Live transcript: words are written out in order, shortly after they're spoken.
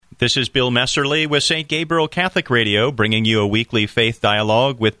This is Bill Messerly with St. Gabriel Catholic Radio, bringing you a weekly faith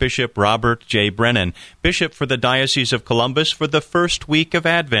dialogue with Bishop Robert J. Brennan, Bishop for the Diocese of Columbus for the first week of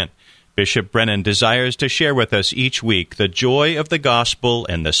Advent. Bishop Brennan desires to share with us each week the joy of the gospel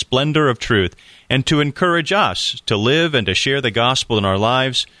and the splendor of truth, and to encourage us to live and to share the gospel in our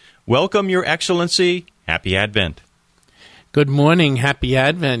lives. Welcome, Your Excellency. Happy Advent. Good morning. Happy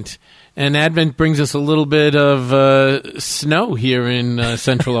Advent. And Advent brings us a little bit of snow here in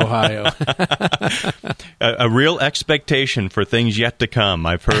central Ohio. A real expectation for things yet to come.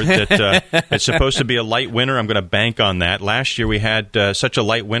 I've heard that it's supposed to be a light winter. I'm going to bank on that. Last year we had such a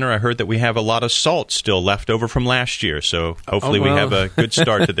light winter. I heard that we have a lot of salt still left over from last year. So hopefully we have a good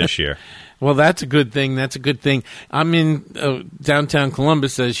start to this year. Well, that's a good thing. That's a good thing. I'm in downtown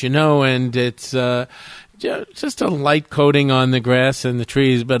Columbus, as you know, and it's just a light coating on the grass and the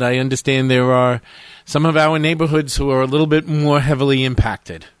trees, but I understand there are some of our neighborhoods who are a little bit more heavily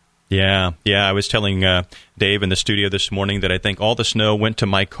impacted. Yeah. I was telling Dave in the studio this morning that I think all the snow went to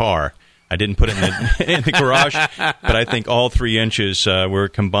my car. I didn't put it in the garage, but I think all 3 inches were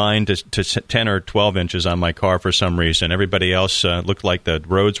combined to 10 or 12 inches on my car for some reason. Everybody else looked like the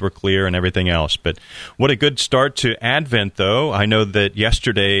roads were clear and everything else. But what a good start to Advent, though. I know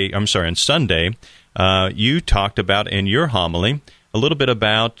that on Sunday, you talked about in your homily a little bit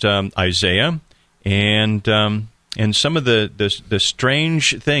about Isaiah and some of the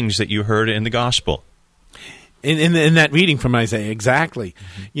strange things that you heard in the gospel. In that reading from Isaiah, exactly.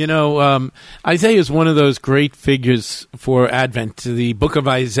 Mm-hmm. You know, Isaiah is one of those great figures for Advent. The book of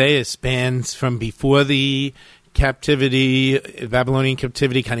Isaiah spans from before the captivity, Babylonian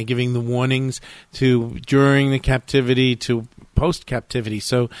captivity, kind of giving the warnings, to during the captivity, to post-captivity.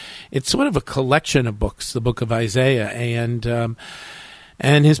 So it's sort of a collection of books, the book of Isaiah, and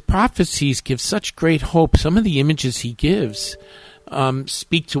his prophecies give such great hope. Some of the images he gives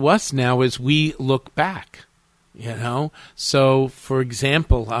speak to us now as we look back. You know, so for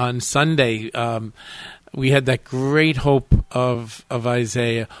example, on Sunday, we had that great hope of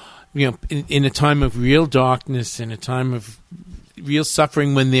Isaiah. You know, in a time of real darkness, in a time of real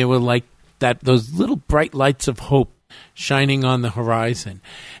suffering, when there were like those little bright lights of hope shining on the horizon,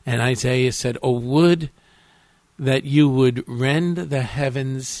 and Isaiah said, "Oh, would that you would rend the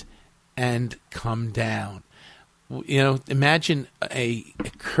heavens and come down." You know, imagine a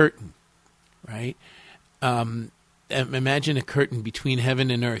curtain, right? Imagine a curtain between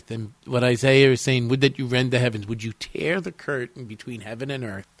heaven and earth. And what Isaiah is saying, would that you rend the heavens. Would you tear the curtain between heaven and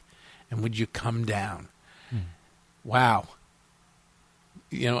earth, and would you come down? Wow.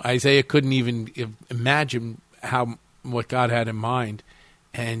 You know, Isaiah couldn't even imagine what God had in mind.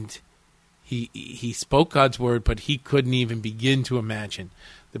 And he spoke God's word, but he couldn't even begin to imagine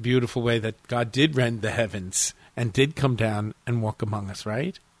the beautiful way that God did rend the heavens and did come down and walk among us,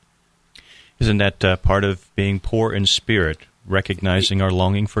 right? Isn't that part of being poor in spirit, recognizing our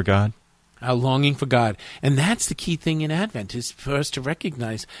longing for God? Our longing for God. And that's the key thing in Advent, is for us to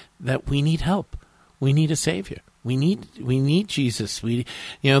recognize that we need help. We need a Savior. We need Jesus. The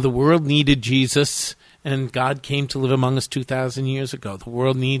world needed Jesus, and God came to live among us 2,000 years ago. The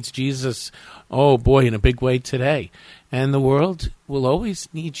world needs Jesus, in a big way today. And the world will always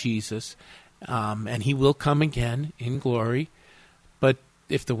need Jesus, and he will come again in glory. But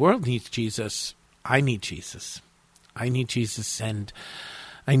if the world needs Jesus, I need Jesus. I need Jesus, and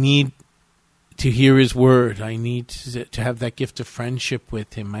I need to hear his word. I need to have that gift of friendship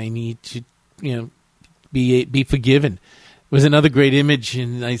with him. I need to, be forgiven. There was another great image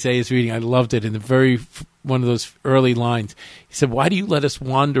in Isaiah's reading. I loved it in one of those early lines. He said, "Why do you let us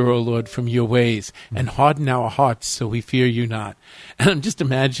wander, O Lord, from your ways, and harden our hearts so we fear you not?" And I'm just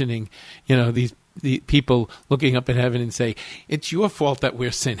imagining, the people looking up at heaven and say, "It's your fault that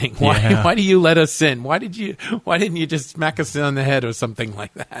we're sinning. Why do you let us sin? Why didn't you just smack us on the head or something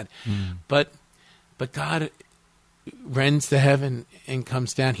like that?" But God rends the heaven and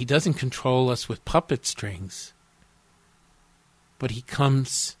comes down. He doesn't control us with puppet strings, but he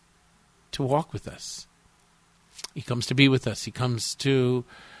comes to walk with us. He comes to be with us. He comes to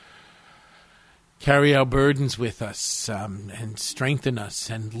carry our burdens with us and strengthen us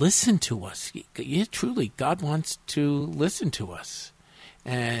and listen to us. Truly, God wants to listen to us.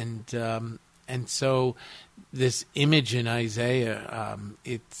 And so this image in Isaiah,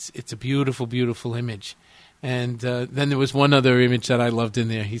 it's a beautiful, beautiful image. And then there was one other image that I loved in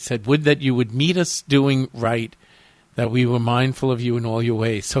there. He said, "Would that you would meet us doing right, that we were mindful of you in all your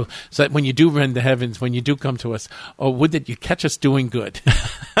ways." So that when you do rend the heavens, when you do come to us, would that you catch us doing good.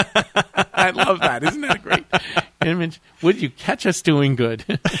 I love that. Isn't that a great image? Would you catch us doing good?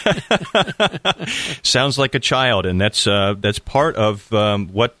 Sounds like a child, and that's part of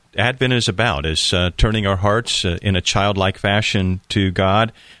what Advent is about, is turning our hearts in a childlike fashion to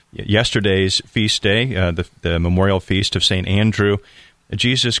God. Yesterday's feast day, the memorial feast of St. Andrew,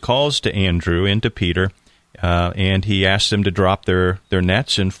 Jesus calls to Andrew and to Peter, and he asks them to drop their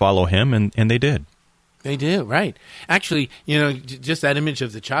nets and follow him, and they did. They do, right. Actually, just that image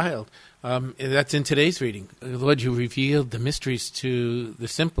of the child, that's in today's reading. Lord, you revealed the mysteries to the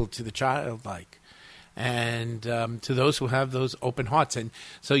simple, to the childlike, and to those who have those open hearts. And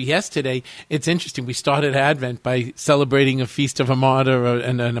so yesterday, it's interesting, we started Advent by celebrating a feast of a martyr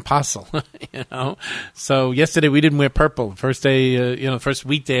and an apostle, So yesterday we didn't wear purple. First day, first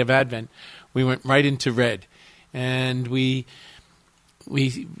weekday of Advent, we went right into red. And we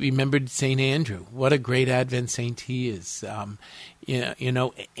remembered St. Andrew. What a great Advent saint he is.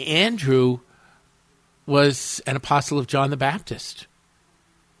 Andrew was an apostle of John the Baptist.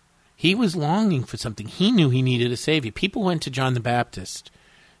 He was longing for something. He knew he needed a Savior. People went to John the Baptist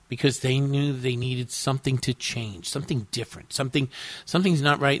because they knew they needed something to change, something different. Something's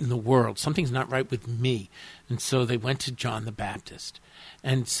not right in the world. Something's not right with me. And so they went to John the Baptist.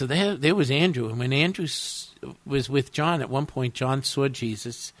 And so there was Andrew. And when Andrew was with John, at one point, John saw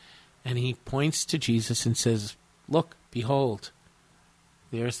Jesus, and he points to Jesus and says, "Look, behold,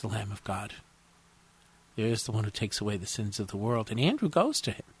 there's the Lamb of God. There's the one who takes away the sins of the world." And Andrew goes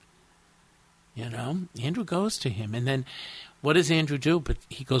to him. Andrew goes to him. And then what does Andrew do? But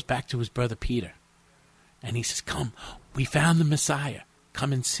he goes back to his brother Peter. And he says, "Come, we found the Messiah.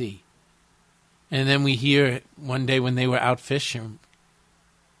 Come and see." And then we hear one day when they were out fishing,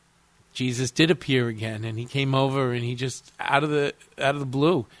 Jesus did appear again, and he came over, and he just out of the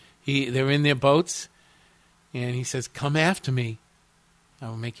blue, they're in their boats, and he says, "Come after me, I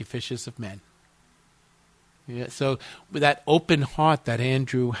will make you fishers of men." Yeah, so with that open heart that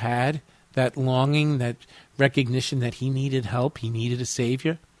Andrew had, that longing, that recognition that he needed help, he needed a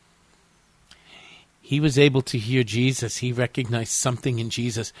Savior, he was able to hear Jesus. He recognized something in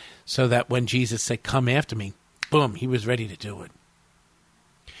Jesus, so that when Jesus said, "Come after me," boom, he was ready to do it.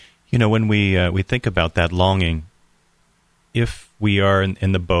 When we think about that longing, if we are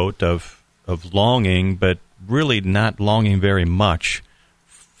in the boat of longing, but really not longing very much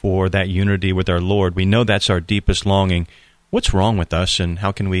for that unity with our Lord, we know that's our deepest longing. What's wrong with us, and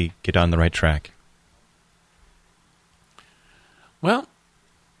how can we get on the right track? Well,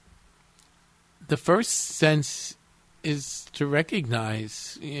 the first sense is to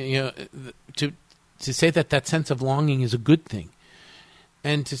recognize, to say that sense of longing is a good thing.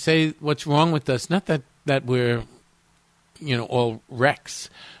 And to say what's wrong with us, not that we're, all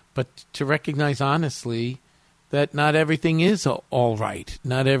wrecks, but to recognize honestly that not everything is all right.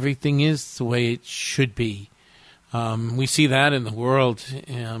 Not everything is the way it should be. We see that in the world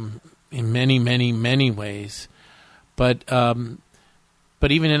in many, many, many ways. But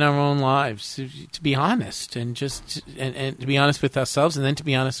even in our own lives, to be honest and to be honest with ourselves, and then to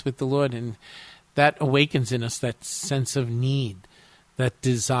be honest with the Lord, and that awakens in us that sense of need. That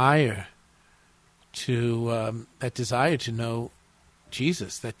desire to know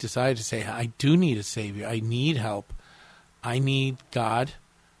Jesus, that desire to say, I do need a Savior, I need help, I need God,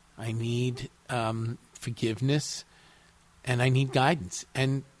 I need forgiveness, and I need guidance.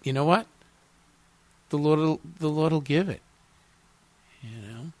 And you know what? The Lord will give it.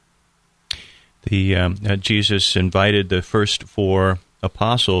 Jesus invited the first four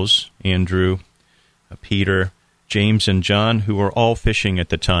apostles, Andrew, Peter, James, and John, who were all fishing at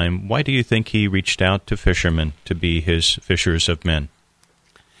the time. Why do you think he reached out to fishermen to be his fishers of men?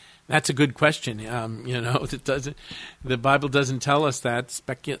 That's a good question. The Bible doesn't tell us that.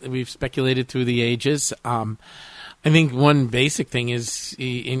 We've speculated through the ages. I think one basic thing is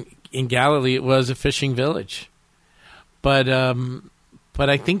in Galilee it was a fishing village, but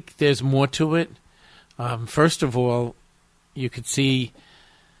I think there's more to it. First of all, you could see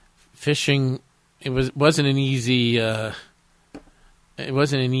fishing. It wasn't an easy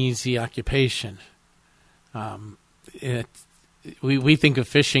occupation. We think of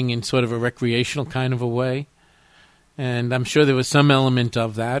fishing in sort of a recreational kind of a way, and I'm sure there was some element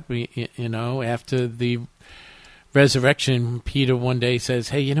of that. After the resurrection, Peter one day says,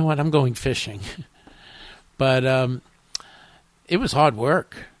 "Hey, you know what? I'm going fishing," but it was hard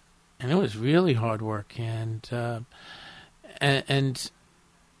work, and it was really hard work, and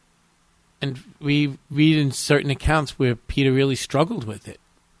we read in certain accounts where Peter really struggled with it.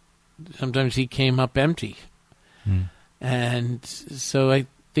 Sometimes he came up empty. And so I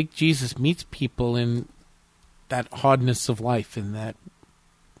think Jesus meets people in that hardness of life, in that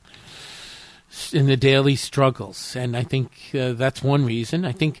in the daily struggles. And I think that's one reason.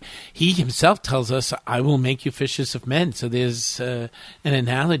 I think he himself tells us, I will make you fishers of men. So there's an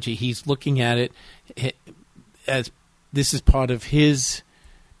analogy. He's looking at it as this is part of his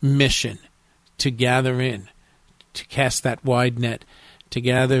mission to gather in, to cast that wide net, to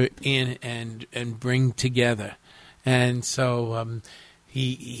gather in and bring together. And so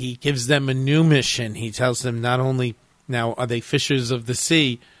he gives them a new mission. He tells them not only now are they fishers of the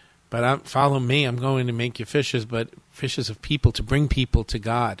sea, but follow me. I'm going to make you fishers, but fishers of people, to bring people to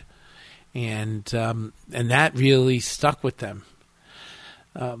God, and that really stuck with them.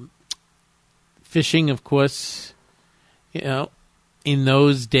 Fishing, of course, in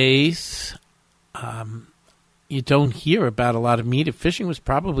those days, you don't hear about a lot of meat. Fishing was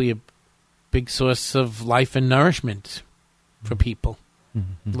probably a big source of life and nourishment for people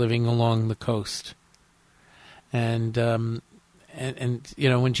living along the coast, and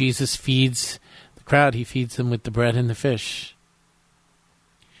when Jesus feeds the crowd, he feeds them with the bread and the fish.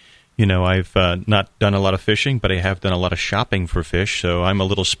 I've not done a lot of fishing, but I have done a lot of shopping for fish, so I'm a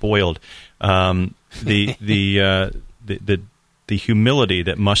little spoiled. The humility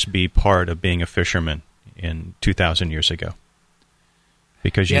that must be part of being a fisherman in 2,000 years ago,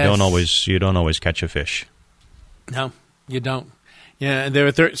 because you don't always catch a fish. No, you don't. Yeah, there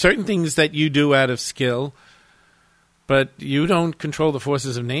are certain things that you do out of skill. But you don't control the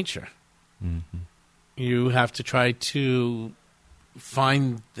forces of nature. Mm-hmm. You have to try to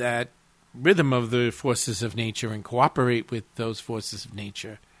find that rhythm of the forces of nature and cooperate with those forces of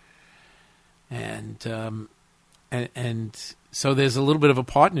nature. And so there's a little bit of a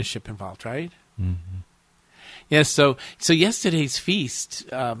partnership involved, right? Mm-hmm. Yes. So yesterday's feast,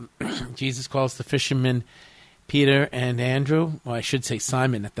 Jesus calls the fishermen Peter and Andrew. Well, I should say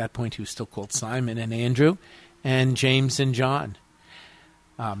Simon. At that point, he was still called Simon and Andrew. And James and John.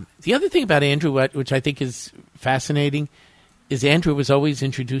 The other thing about Andrew, which I think is fascinating, is Andrew was always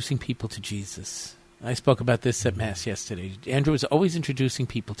introducing people to Jesus. I spoke about this at Mass yesterday. Andrew was always introducing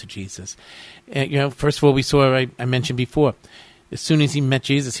people to Jesus. And, first of all, we saw, I mentioned before, as soon as he met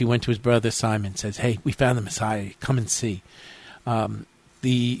Jesus, he went to his brother Simon and says, "Hey, we found the Messiah. Come and see." When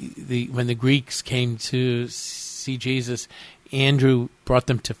the Greeks came to see Jesus, Andrew brought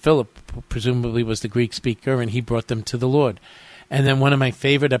them to Philip, who presumably was the Greek speaker, and he brought them to the Lord. And then one of my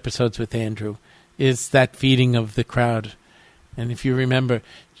favorite episodes with Andrew is that feeding of the crowd. And if you remember,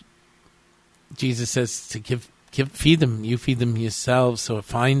 Jesus says to feed them, you feed them yourselves, so it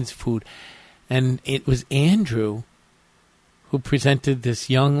finds food. And it was Andrew who presented this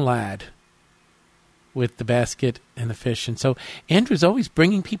young lad with the basket and the fish. And so Andrew's always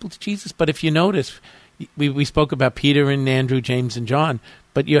bringing people to Jesus. But if you notice, we spoke about Peter and Andrew, James and John,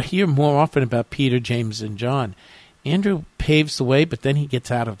 but you'll hear more often about Peter, James, and John. Andrew paves the way, but then he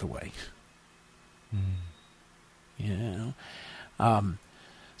gets out of the way.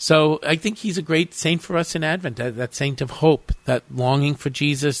 So I think he's a great saint for us in Advent, that saint of hope, that longing for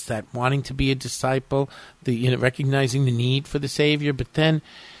Jesus, that wanting to be a disciple, recognizing the need for the Savior, but then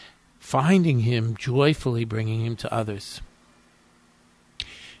finding him, joyfully bringing him to others.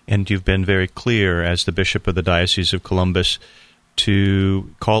 And you've been very clear as the Bishop of the Diocese of Columbus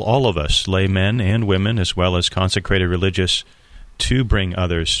to call all of us, laymen and women, as well as consecrated religious, to bring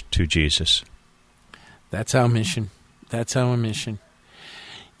others to Jesus. That's our mission. That's our mission.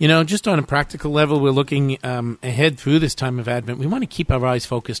 Just on a practical level, we're looking ahead through this time of Advent. We want to keep our eyes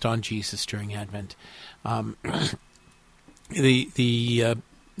focused on Jesus during Advent. The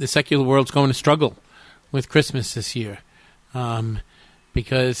secular world's going to struggle with Christmas this year.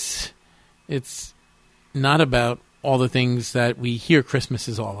 Because it's not about all the things that we hear Christmas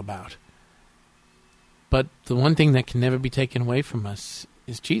is all about. But the one thing that can never be taken away from us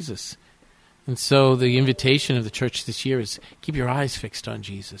is Jesus. And so the invitation of the church this year is keep your eyes fixed on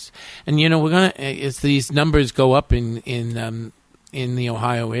Jesus. And, we're going to, as these numbers go up in the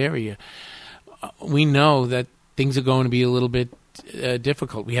Ohio area, we know that things are going to be a little bit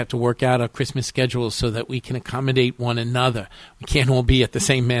difficult. We have to work out our Christmas schedules so that we can accommodate one another. We can't all be at the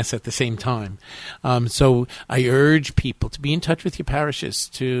same Mass at the same time. So I urge people to be in touch with your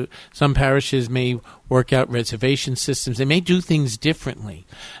parishes. Some parishes may work out reservation systems. They may do things differently,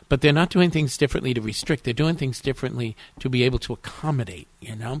 but they're not doing things differently to restrict. They're doing things differently to be able to accommodate,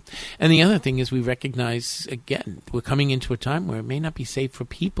 And the other thing is we recognize, again, we're coming into a time where it may not be safe for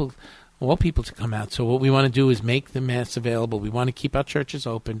all people to come out. So what we want to do is make the Mass available. We want to keep our churches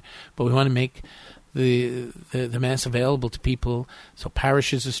open, but we want to make the Mass available to people. So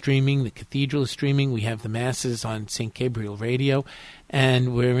parishes are streaming, the cathedral is streaming. We have the Masses on St. Gabriel Radio,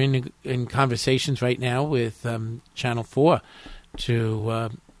 and we're in conversations right now with Channel 4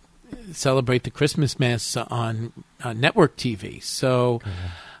 to celebrate the Christmas Mass on network TV. So,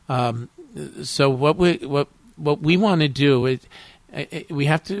 so what we want to do is we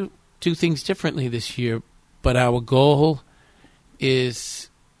have to do things differently this year, but our goal is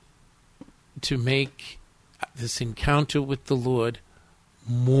to make this encounter with the Lord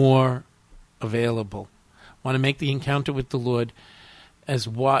more available. Want to make the encounter with the Lord as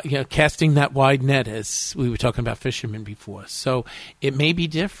wide, casting that wide net, as we were talking about fishermen before. So it may be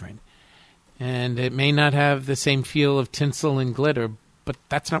different, and it may not have the same feel of tinsel and glitter, but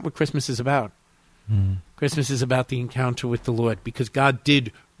that's not what Christmas is about. Christmas is about the encounter with the Lord, because God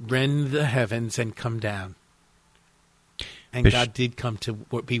did rend the heavens and come down. And God did come to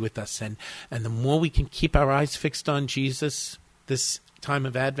be with us. And the more we can keep our eyes fixed on Jesus this time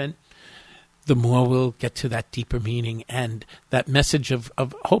of Advent, the more we'll get to that deeper meaning and that message of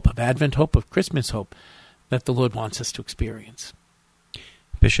hope, of Advent hope, of Christmas hope that the Lord wants us to experience.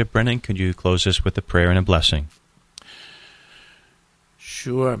 Bishop Brennan, could you close us with a prayer and a blessing?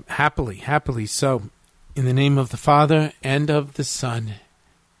 Sure, happily. So, in the name of the Father, and of the Son,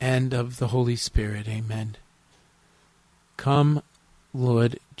 and of the Holy Spirit, amen. Come,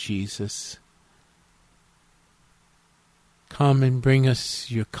 Lord Jesus. Come and bring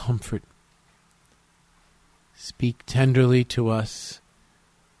us your comfort. Speak tenderly to us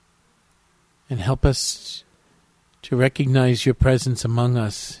and help us to recognize your presence among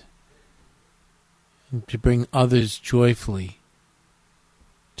us and to bring others joyfully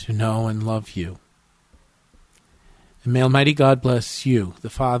to know and love you. And may Almighty God bless you, the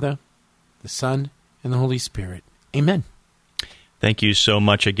Father, the Son, and the Holy Spirit. Amen. Thank you so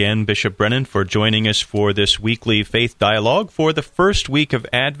much again, Bishop Brennan, for joining us for this weekly Faith Dialogue for the first week of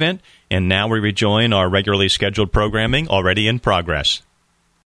Advent. And now we rejoin our regularly scheduled programming already in progress.